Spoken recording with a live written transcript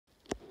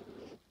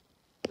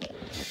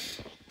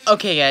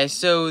Okay guys,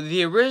 so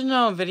the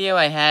original video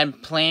I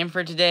had planned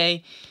for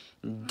today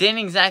didn't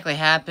exactly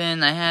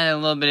happen. I had a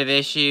little bit of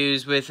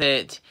issues with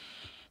it,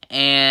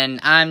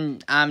 and I'm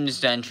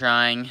just done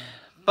trying.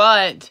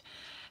 But,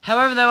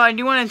 however though, I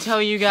do want to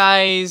tell you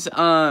guys,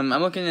 I'm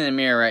looking in the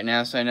mirror right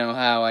now so I know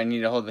how I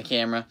need to hold the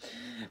camera.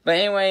 But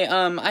anyway,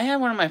 I had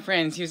one of my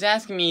friends, he was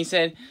asking me, he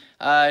said,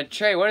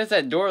 Trey, what does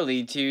that door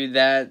lead to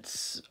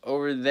that's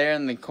over there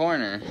in the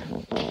corner?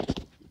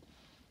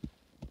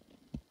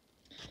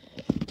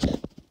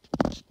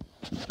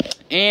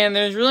 And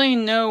there's really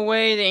no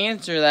way to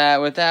answer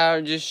that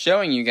without just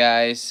showing you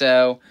guys.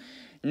 So,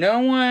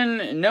 no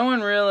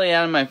one really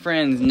out of my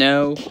friends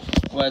know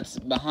what's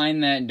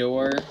behind that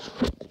door.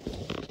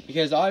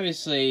 Because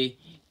obviously,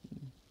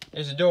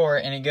 there's a door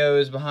and it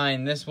goes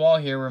behind this wall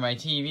here where my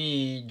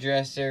TV,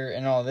 dresser,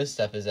 and all this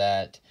stuff is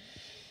at.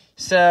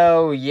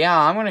 So, yeah,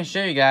 I'm going to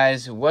show you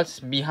guys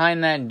what's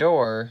behind that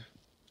door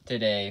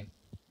today.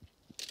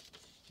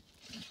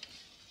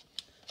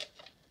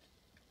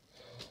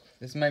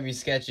 This might be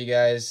sketchy,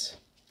 guys.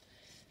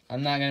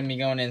 I'm not going to be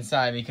going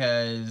inside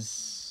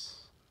because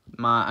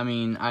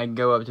I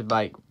go up to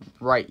like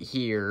right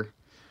here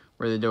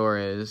where the door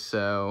is.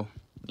 So,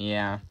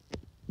 yeah.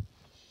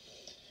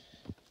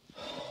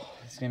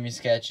 It's going to be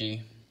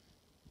sketchy.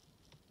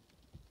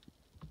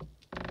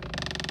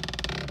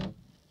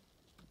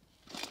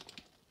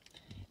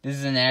 This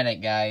is an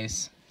attic,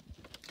 guys.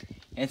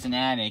 It's an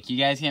attic. You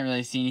guys can't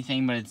really see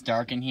anything, but it's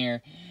dark in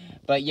here.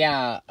 But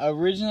yeah,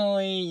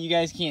 originally, you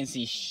guys can't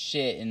see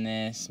shit in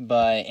this.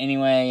 But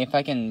anyway, if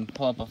I can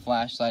pull up a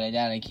flashlight, I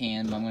doubt I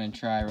can, but I'm going to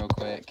try real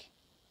quick.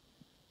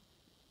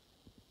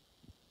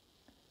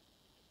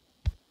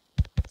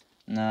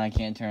 No, I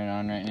can't turn it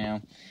on right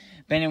now.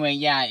 But anyway,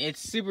 yeah,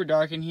 it's super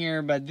dark in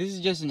here, but this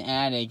is just an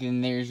attic,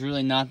 and there's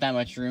really not that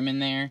much room in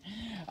there.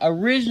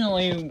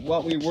 Originally,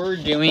 what we were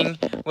doing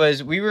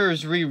was we were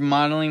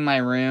remodeling my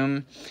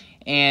room.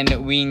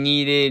 And we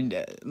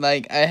needed,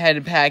 like, I had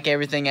to pack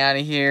everything out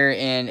of here,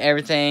 and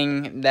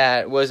everything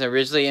that was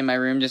originally in my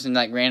room, just in,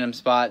 like, random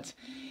spots,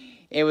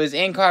 it was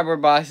in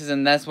cardboard boxes,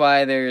 and that's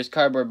why there's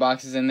cardboard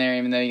boxes in there,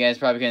 even though you guys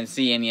probably couldn't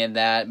see any of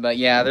that. But,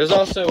 yeah, there's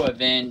also a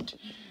vent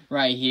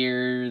right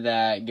here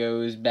that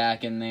goes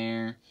back in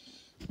there.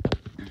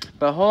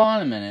 But hold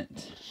on a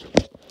minute.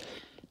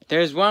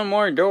 There's one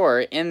more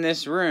door in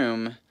this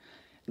room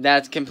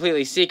that's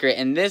completely secret,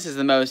 and this is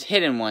the most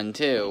hidden one,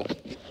 too.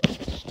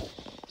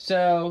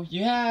 So,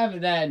 you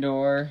have that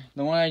door,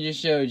 the one I just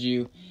showed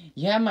you.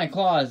 You have my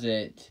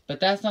closet,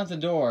 but that's not the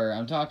door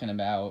I'm talking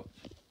about.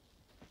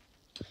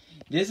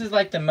 This is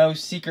like the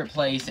most secret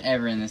place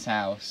ever in this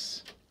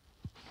house.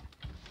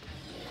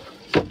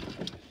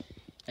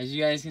 As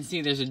you guys can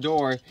see, there's a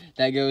door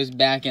that goes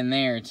back in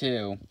there,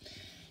 too.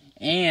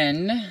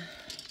 And,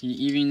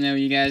 even though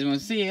you guys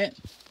won't see it,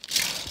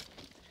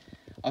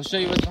 I'll show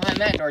you what's behind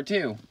that door,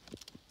 too.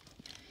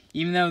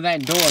 Even though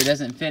that door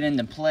doesn't fit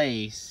into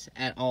place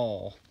at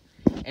all.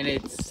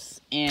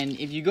 And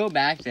if you go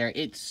back there,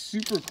 it's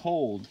super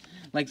cold.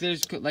 Like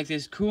there's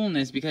this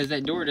coolness because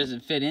that door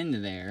doesn't fit into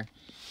there.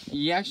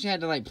 You actually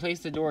had to like place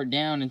the door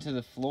down into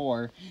the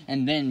floor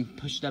and then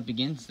push it up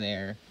against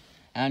there.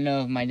 I don't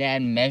know if my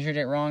dad measured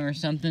it wrong or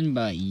something,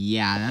 but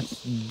yeah,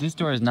 this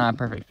door is not a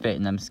perfect fit,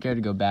 and I'm scared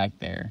to go back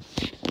there.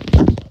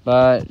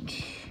 But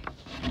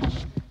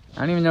I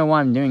don't even know why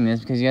I'm doing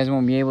this, because you guys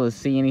won't be able to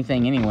see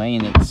anything anyway,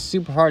 and it's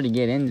super hard to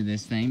get into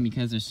this thing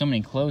because there's so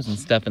many clothes and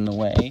stuff in the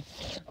way.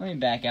 Let me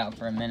back out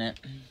for a minute.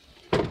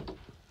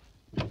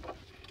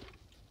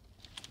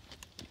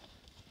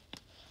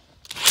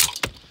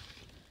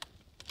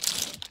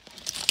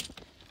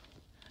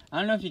 I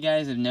don't know if you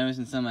guys have noticed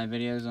in some of my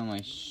videos on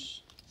my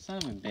son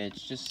of a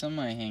bitch, just some of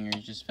my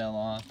hangers just fell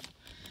off.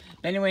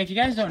 But anyway, if you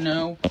guys don't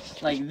know,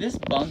 like, this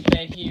bunk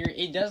bed here,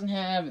 it doesn't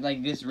have,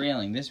 like, this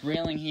railing. This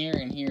railing here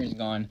and here is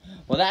gone.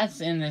 Well,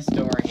 that's in this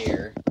door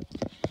here.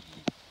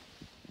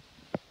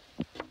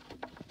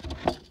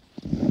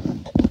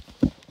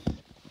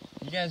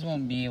 You guys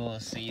won't be able to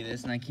see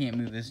this, and I can't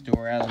move this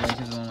door out of the way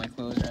because all my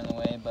clothes are in the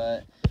way,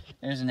 but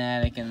there's an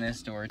attic in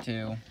this door,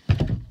 too.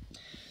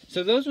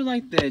 So those are,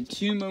 like, the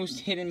two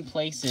most hidden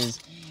places,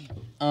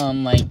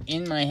 like,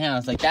 in my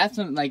house. Like,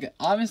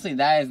 obviously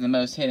that is the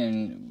most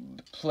hidden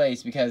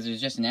place because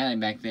there's just an attic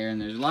back there, and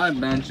there's a lot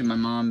of bunch of my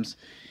mom's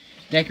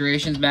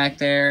decorations back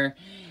there,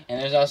 and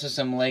there's also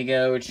some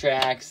Lego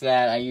tracks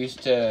that I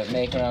used to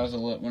make when I was a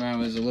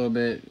little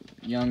bit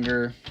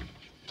younger,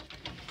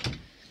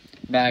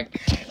 back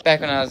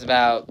when I was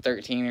about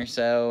 13 or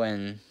so,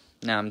 and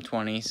now I'm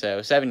 20,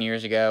 so 7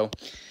 years ago.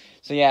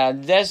 So yeah,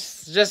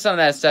 that's just some of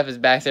that stuff is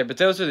back there, but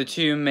those are the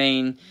two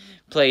main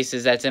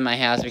places that's in my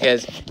house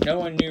because no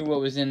one knew what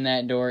was in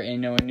that door,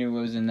 and no one knew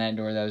what was in that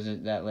door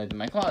that led to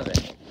my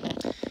closet.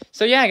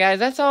 So yeah, guys,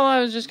 that's all I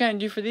was just gonna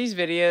do for these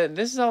videos.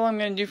 This is all I'm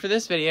gonna do for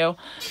this video.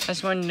 I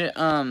just wanted to,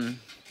 and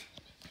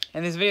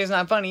this video's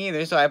not funny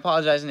either, so I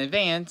apologize in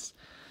advance.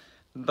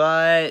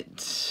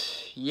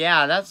 But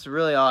yeah, that's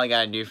really all I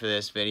gotta do for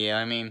this video.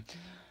 I mean,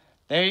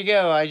 there you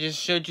go. I just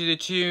showed you the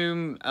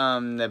two,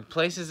 the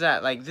places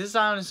that, like, this is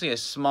honestly a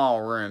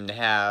small room to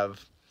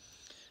have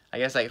I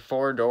guess like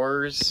 4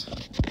 doors.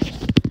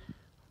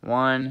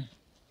 1,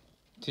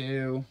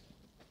 2,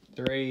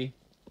 3,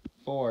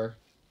 4.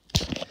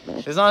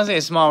 There's honestly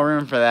a small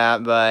room for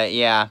that, but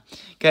yeah.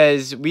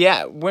 Because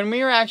when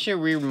we were actually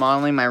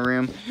remodeling my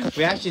room,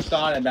 we actually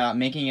thought about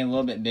making it a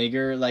little bit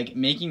bigger. Like,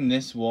 making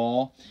this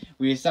wall,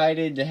 we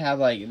decided to have,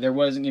 like, there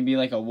wasn't going to be,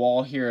 like, a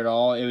wall here at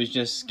all. It was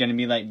just going to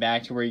be, like,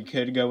 back to where you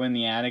could go in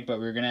the attic, but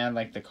we were going to have,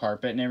 like, the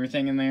carpet and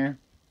everything in there.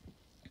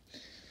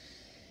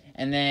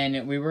 And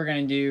then we were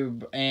going to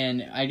do,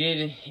 and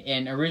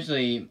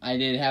originally I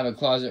did have a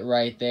closet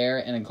right there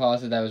and a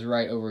closet that was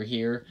right over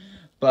here.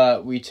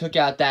 But we took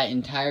out that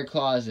entire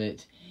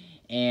closet,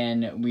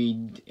 and we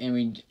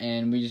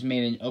just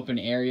made an open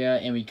area,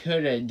 and we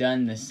could have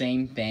done the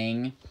same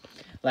thing.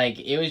 Like,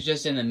 it was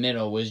just in the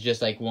middle, was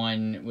just like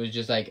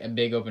a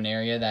big open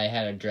area that I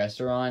had a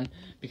dresser on,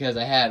 because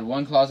I had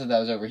one closet that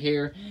was over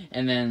here,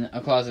 and then a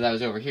closet that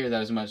was over here that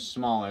was much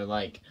smaller.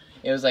 Like,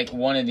 it was like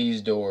one of these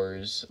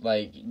doors,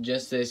 like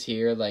just this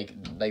here, like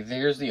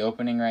there's the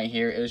opening right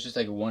here. It was just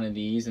like one of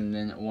these and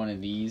then one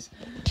of these.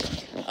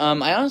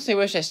 I honestly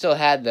wish I still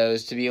had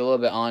those, to be a little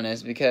bit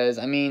honest, because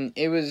I mean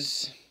it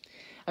was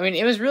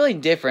really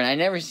different. I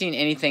never seen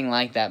anything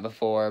like that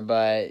before,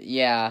 but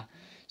yeah.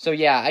 So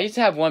yeah, I just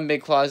have one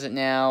big closet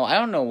now. I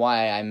don't know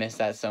why I missed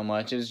that so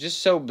much. It was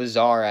just so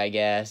bizarre, I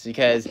guess,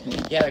 because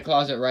you had a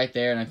closet right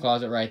there and a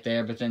closet right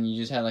there, but then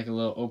you just had like a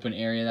little open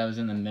area that was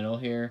in the middle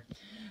here.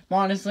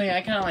 Honestly,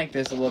 I kind of like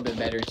this a little bit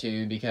better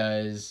too,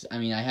 because I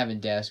mean I have a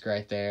desk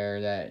right there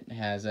that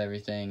has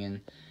everything and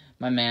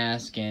my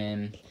mask,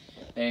 and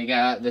there you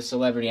got the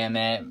celebrity I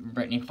met,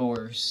 Brittany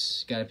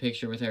Force. Got a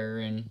picture with her,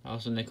 and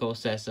also Nicole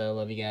Sessa.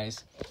 Love you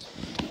guys.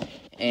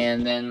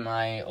 And then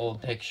my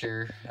old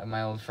picture of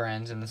my old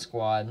friends in the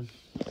squad.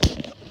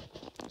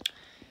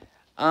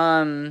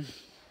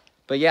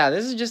 But yeah,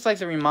 this is just like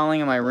the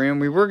remodeling of my room.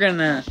 We were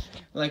gonna,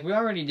 like, we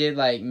already did,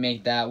 like,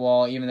 make that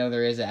wall, even though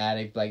there is an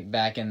attic, like,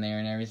 back in there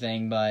and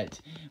everything, but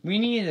we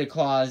needed a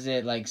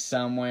closet, like,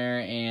 somewhere,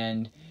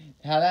 and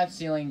how that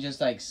ceiling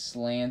just, like,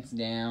 slants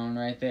down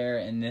right there,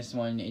 and this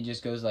one, it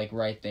just goes, like,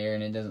 right there,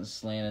 and it doesn't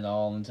slant at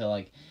all until,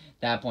 like,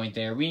 that point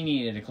there. We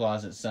needed a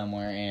closet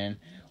somewhere, and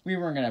we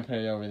weren't gonna put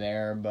it over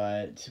there,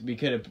 but we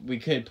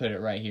could put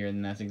it right here,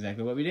 and that's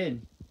exactly what we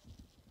did.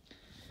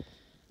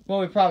 Well,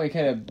 we probably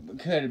could have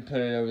put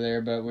it over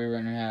there, but we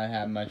wouldn't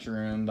have much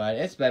room. But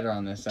it's better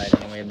on this side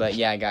anyway. But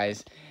yeah,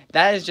 guys,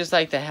 that is just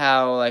like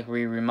how like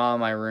we remodel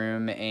my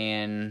room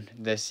and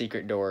the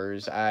secret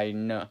doors. I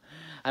know.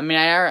 I mean,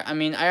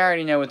 I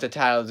already know what the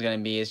title is gonna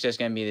be. It's just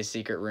gonna be the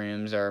secret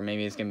rooms, or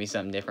maybe it's gonna be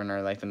something different,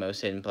 or like the most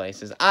hidden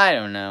places. I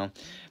don't know.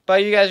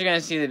 But you guys are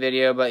gonna see the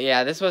video. But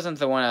yeah, this wasn't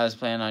the one I was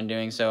planning on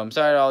doing. So I'm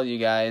sorry to all you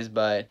guys,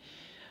 but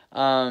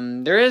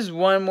there is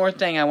one more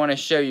thing I want to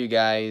show you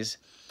guys.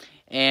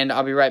 And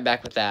I'll be right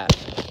back with that.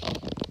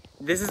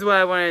 This is what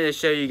I wanted to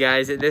show you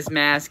guys, this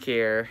mask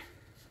here.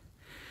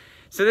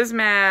 So this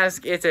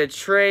mask, it's a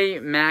Trey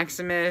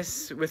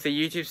Maximus with the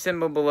YouTube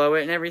symbol below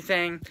it and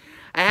everything.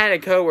 I had a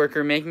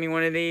coworker make me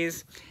one of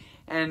these.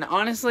 And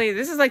honestly,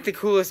 this is like the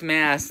coolest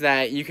mask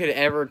that you could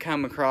ever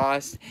come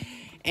across.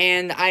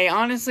 And I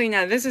honestly,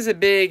 now this is a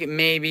big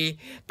maybe,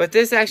 but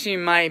this actually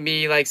might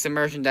be like some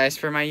merchandise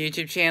for my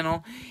YouTube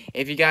channel.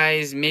 If you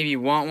guys maybe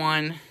want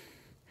one.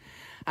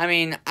 I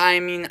mean,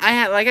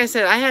 like I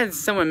said, I had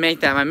someone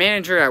make that. My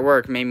manager at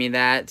work made me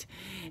that,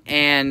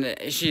 and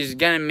she's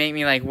gonna make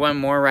me like one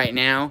more right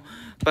now.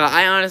 But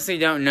I honestly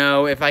don't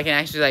know if I can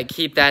actually like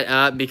keep that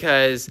up,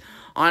 because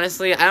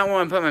honestly, I don't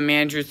want to put my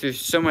manager through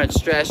so much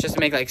stress just to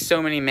make like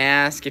so many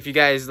masks. If you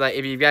guys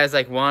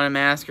like want a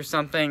mask or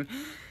something,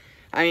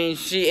 I mean,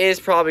 she is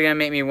probably gonna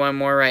make me one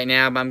more right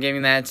now. But I'm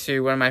giving that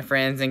to one of my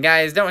friends. And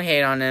guys, don't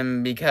hate on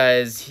him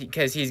because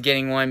he's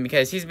getting one,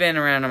 because he's been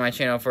around on my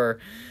channel for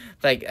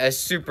like a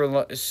super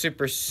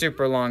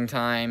long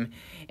time,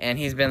 and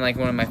he's been like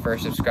one of my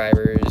first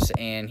subscribers,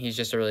 and he's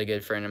just a really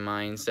good friend of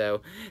mine.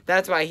 So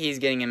that's why he's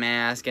getting a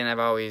mask, and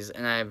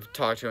I've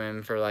talked to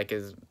him for like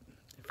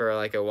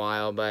a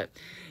while. But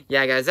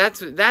yeah, guys,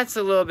 that's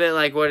a little bit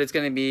like what it's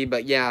gonna be.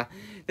 But yeah,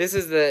 this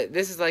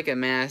is like a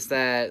mask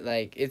that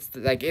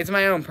it's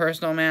my own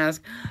personal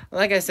mask.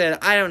 Like I said,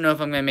 I don't know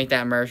if I'm gonna make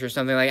that merch or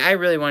something. Like, I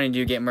really want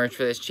to get merch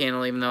for this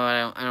channel, even though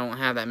I don't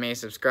have that many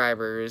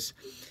subscribers.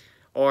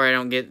 Or I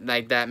don't get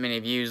like that many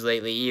views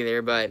lately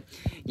either. But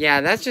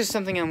yeah, that's just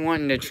something I'm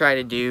wanting to try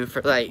to do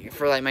for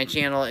my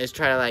channel, is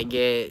try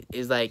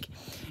to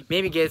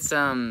maybe get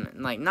some,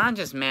 like, not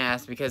just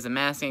masks, because the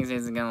masking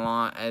isn't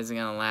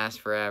gonna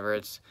last forever.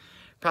 It's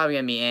probably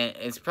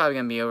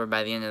gonna be over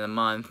by the end of the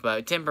month.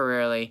 But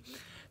temporarily,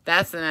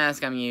 that's the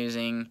mask I'm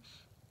using,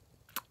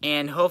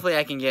 and hopefully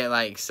I can get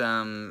like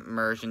some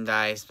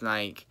merchandise.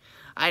 Like,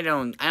 I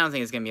don't think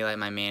it's gonna be like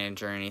my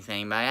manager or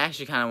anything, but I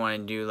actually kind of want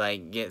to do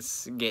like get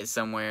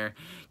somewhere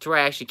to where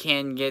I actually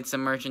can get some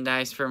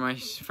merchandise for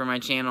my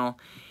channel,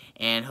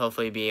 and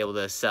hopefully be able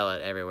to sell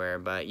it everywhere.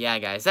 But yeah,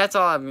 guys, that's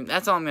all I'm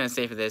gonna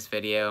say for this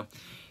video.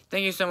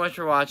 Thank you so much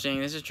for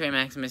watching. This is Trey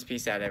Maximus.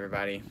 Peace out,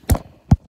 everybody.